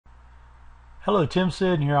Hello, Tim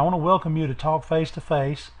Sidden here. I want to welcome you to Talk Face to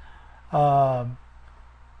Face. I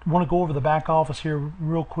want to go over the back office here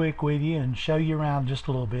real quick with you and show you around just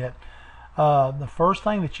a little bit. The first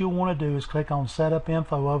thing that you'll want to do is click on Setup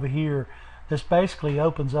Info over here. This basically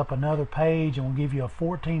opens up another page and will give you a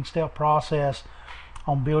 14-step process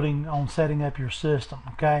on setting up your system.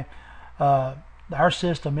 Okay, our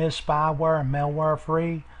system is spyware and malware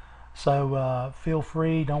free, so feel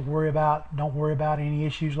free. Don't worry about any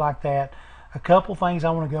issues like that. A couple things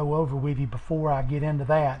I want to go over with you before I get into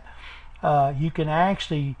that. You can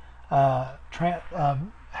actually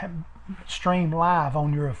stream live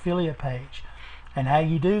on your affiliate page, and how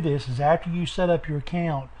you do this is after you set up your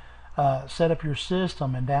account, set up your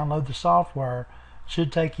system and download the software. It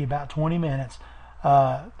should take you about 20 minutes.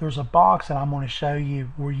 There's a box that I'm going to show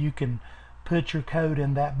you where you can put your code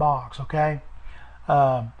in that box, okay?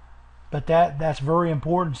 But that's very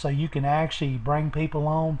important, so you can actually bring people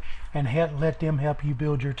on and let them help you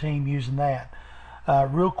build your team using that.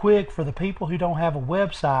 Real quick, for the people who don't have a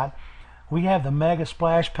website, we have the Mega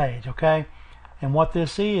Splash page, okay? And what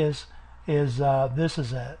this is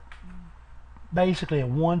basically a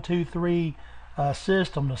 1, 2, 3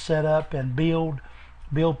 system to set up and build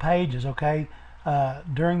pages, okay?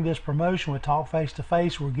 During this promotion with Talk Face to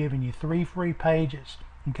Face, we're giving you 3 free pages,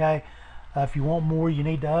 okay? If you want more, you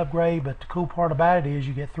need to upgrade, but the cool part about it is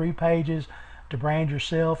you get 3 pages to brand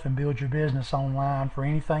yourself and build your business online for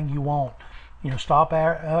anything you want. You know, stop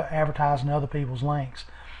advertising other people's links.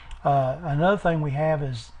 Another thing we have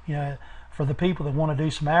is, you know, for the people that want to do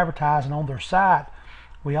some advertising on their site,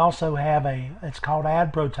 we also have it's called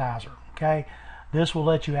Advertiser, okay? This will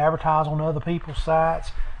let you advertise on other people's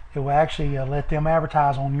sites. It will actually let them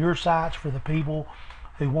advertise on your sites for the people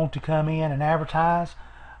who want to come in and advertise.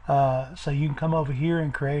 So you can come over here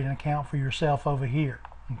and create an account for yourself over here,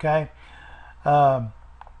 okay?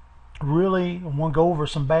 Really, I want to go over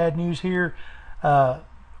some bad news here.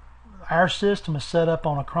 Our system is set up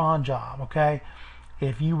on a cron job, okay?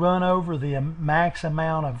 If you run over the max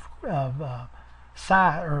amount of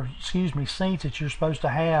seats that you're supposed to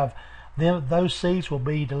have, then those seats will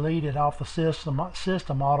be deleted off the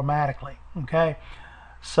system automatically, okay?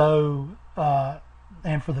 So,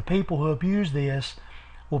 and for the people who abuse this,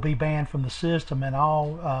 will be banned from the system, and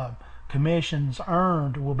all commissions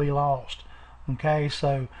earned will be lost. Okay,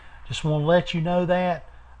 so just want to let you know that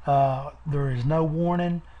there is no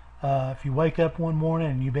warning. If you wake up one morning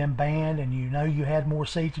and you've been banned and you know you had more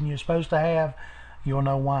seats than you're supposed to have, you'll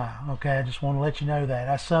know why. Okay, I just want to let you know that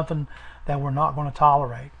that's something that we're not going to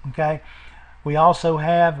tolerate. Okay, we also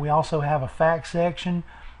have a fact section.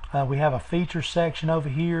 We have a feature section over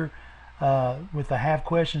here with the have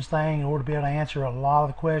questions thing in order to be able to answer a lot of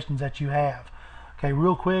the questions that you have. Okay,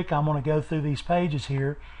 real quick, I'm going to go through these pages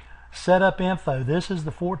here. Setup info. This is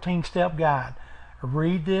the 14-step guide.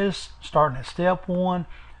 Read this starting at step 1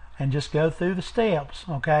 and just go through the steps.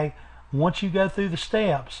 Okay, once you go through the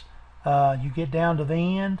steps, you get down to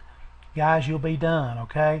the end, guys, you'll be done.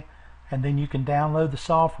 Okay, and then you can download the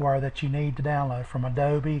software that you need to download from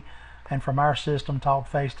Adobe and from our system, Talk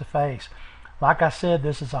Face to Face. Like I said,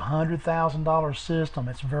 this is a $100,000 system.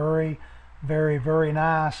 It's very, very, very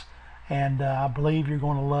nice, and I believe you're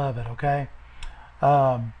going to love it. Okay.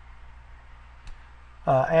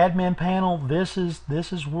 Admin panel. This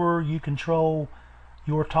is where you control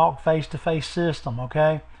your Talk Face to Face system.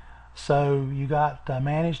 Okay. So you got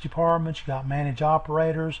manage departments, you got manage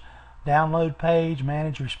operators, download page,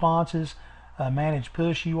 manage responses, manage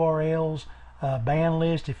push URLs, ban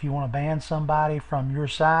list if you want to ban somebody from your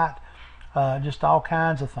site. Just all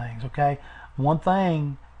kinds of things. Okay, one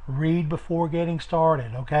thing, read before getting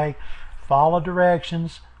started. Okay, follow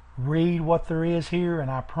directions, read what there is here, and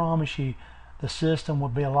I promise you the system will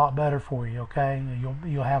be a lot better for you. Okay,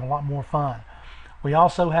 you'll have a lot more fun. We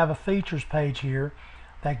also have a features page here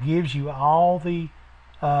that gives you all the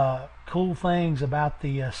cool things about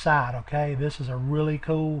the site. Okay, this is a really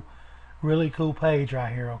cool page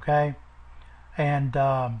right here. Okay, and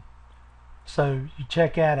so you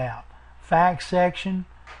check that out. Fact section.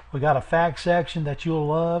 We got a fact section that you'll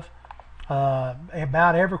love.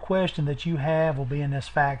 About every question that you have will be in this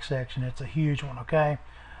fact section. It's a huge one. Okay.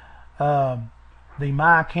 The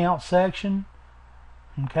my account section,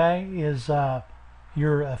 okay, is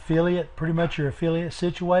your affiliate, pretty much your affiliate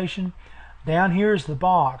situation. Down here is the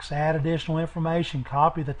box. Add additional information.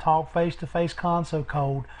 Copy the Talk Face to Face console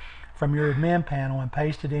code from your admin panel and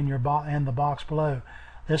paste it in the box below.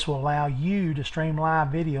 This will allow you to stream live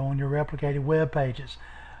video on your replicated web pages.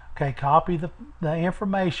 Okay, copy the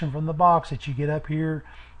information from the box that you get up here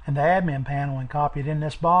in the admin panel and copy it in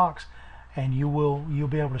this box, and you'll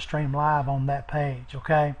be able to stream live on that page.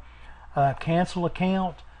 Okay, cancel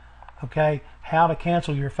account, okay, how to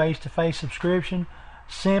cancel your face-to-face subscription.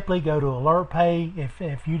 Simply go to alert pay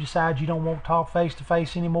if you decide you don't want to talk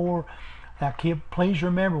face-to-face anymore. Now, please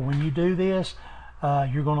remember, when you do this,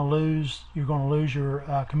 you're going to lose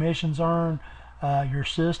your commissions earned. Your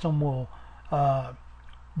system will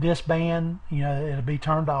disband. It'll be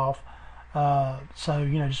turned off. So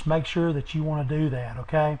just make sure that you want to do that.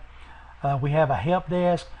 Okay. We have a help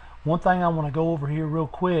desk. One thing I want to go over here real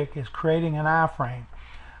quick is creating an iframe.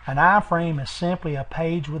 An iframe is simply a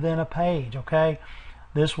page within a page. Okay.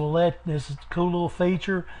 This is a cool little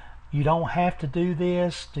feature. You don't have to do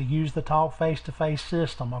this to use the talk face-to-face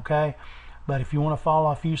system. Okay. But if you want to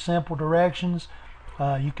follow a few simple directions,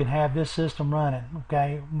 you can have this system running,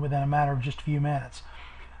 okay, within a matter of just a few minutes.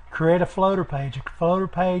 Create a floater page. A floater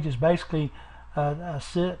page is basically a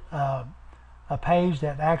page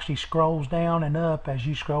that actually scrolls down and up as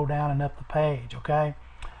you scroll down and up the page, okay?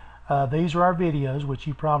 These are our videos, which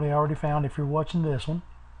you probably already found if you're watching this one.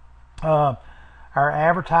 Our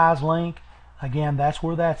advertise link, again, that's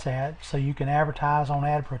where that's at, so you can advertise on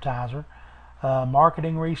Advertiser.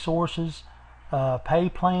 Marketing resources, pay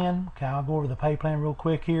plan. Okay, I'll go over the pay plan real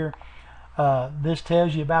quick here. This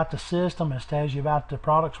tells you about the system. This tells you about the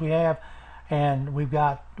products we have, and we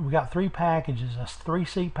got 3 packages: a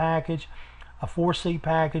 3-seat package, a 4-seat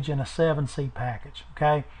package, and a 7-seat package.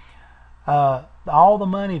 Okay, all the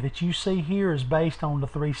money that you see here is based on the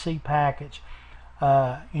 3-seat package.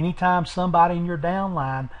 Anytime somebody in your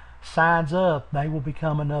downline signs up, they will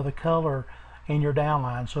become another color in your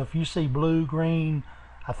downline. So if you see blue, green,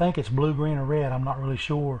 I think it's blue, green, or red, I'm not really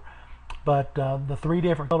sure, but the 3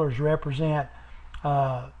 different colors represent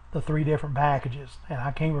the 3 different packages, and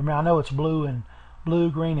I can't remember. I know it's blue,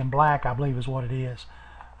 green, and black, I believe is what it is.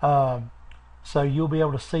 So you'll be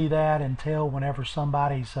able to see that and tell whenever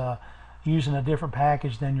somebody's using a different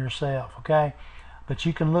package than yourself. Okay, but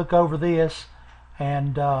you can look over this,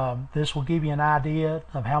 and this will give you an idea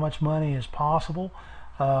of how much money is possible.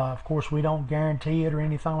 Of course, we don't guarantee it or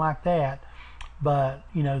anything like that, but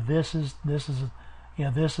this is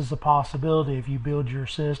a possibility if you build your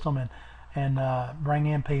system and bring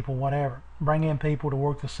in people, bring in people to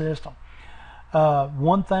work the system.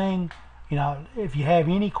 One thing, if you have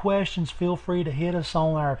any questions, feel free to hit us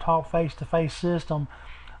on our Talk Face-to-Face system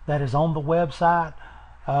that is on the website.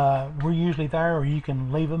 We're usually there, or you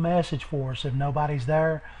can leave a message for us. If nobody's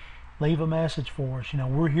there, leave a message for us.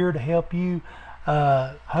 We're here to help you.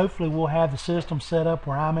 Hopefully we'll have the system set up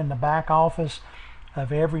where I'm in the back office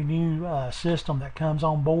of every new system that comes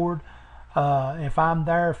on board. If I'm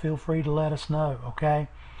there, feel free to let us know. Okay,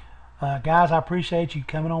 guys, I appreciate you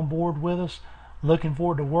coming on board with us. Looking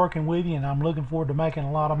forward to working with you, and I'm looking forward to making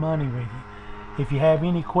a lot of money with you. If you have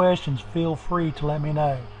any questions, feel free to let me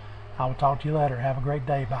know. I will talk to you later. Have a great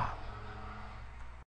day. Bye.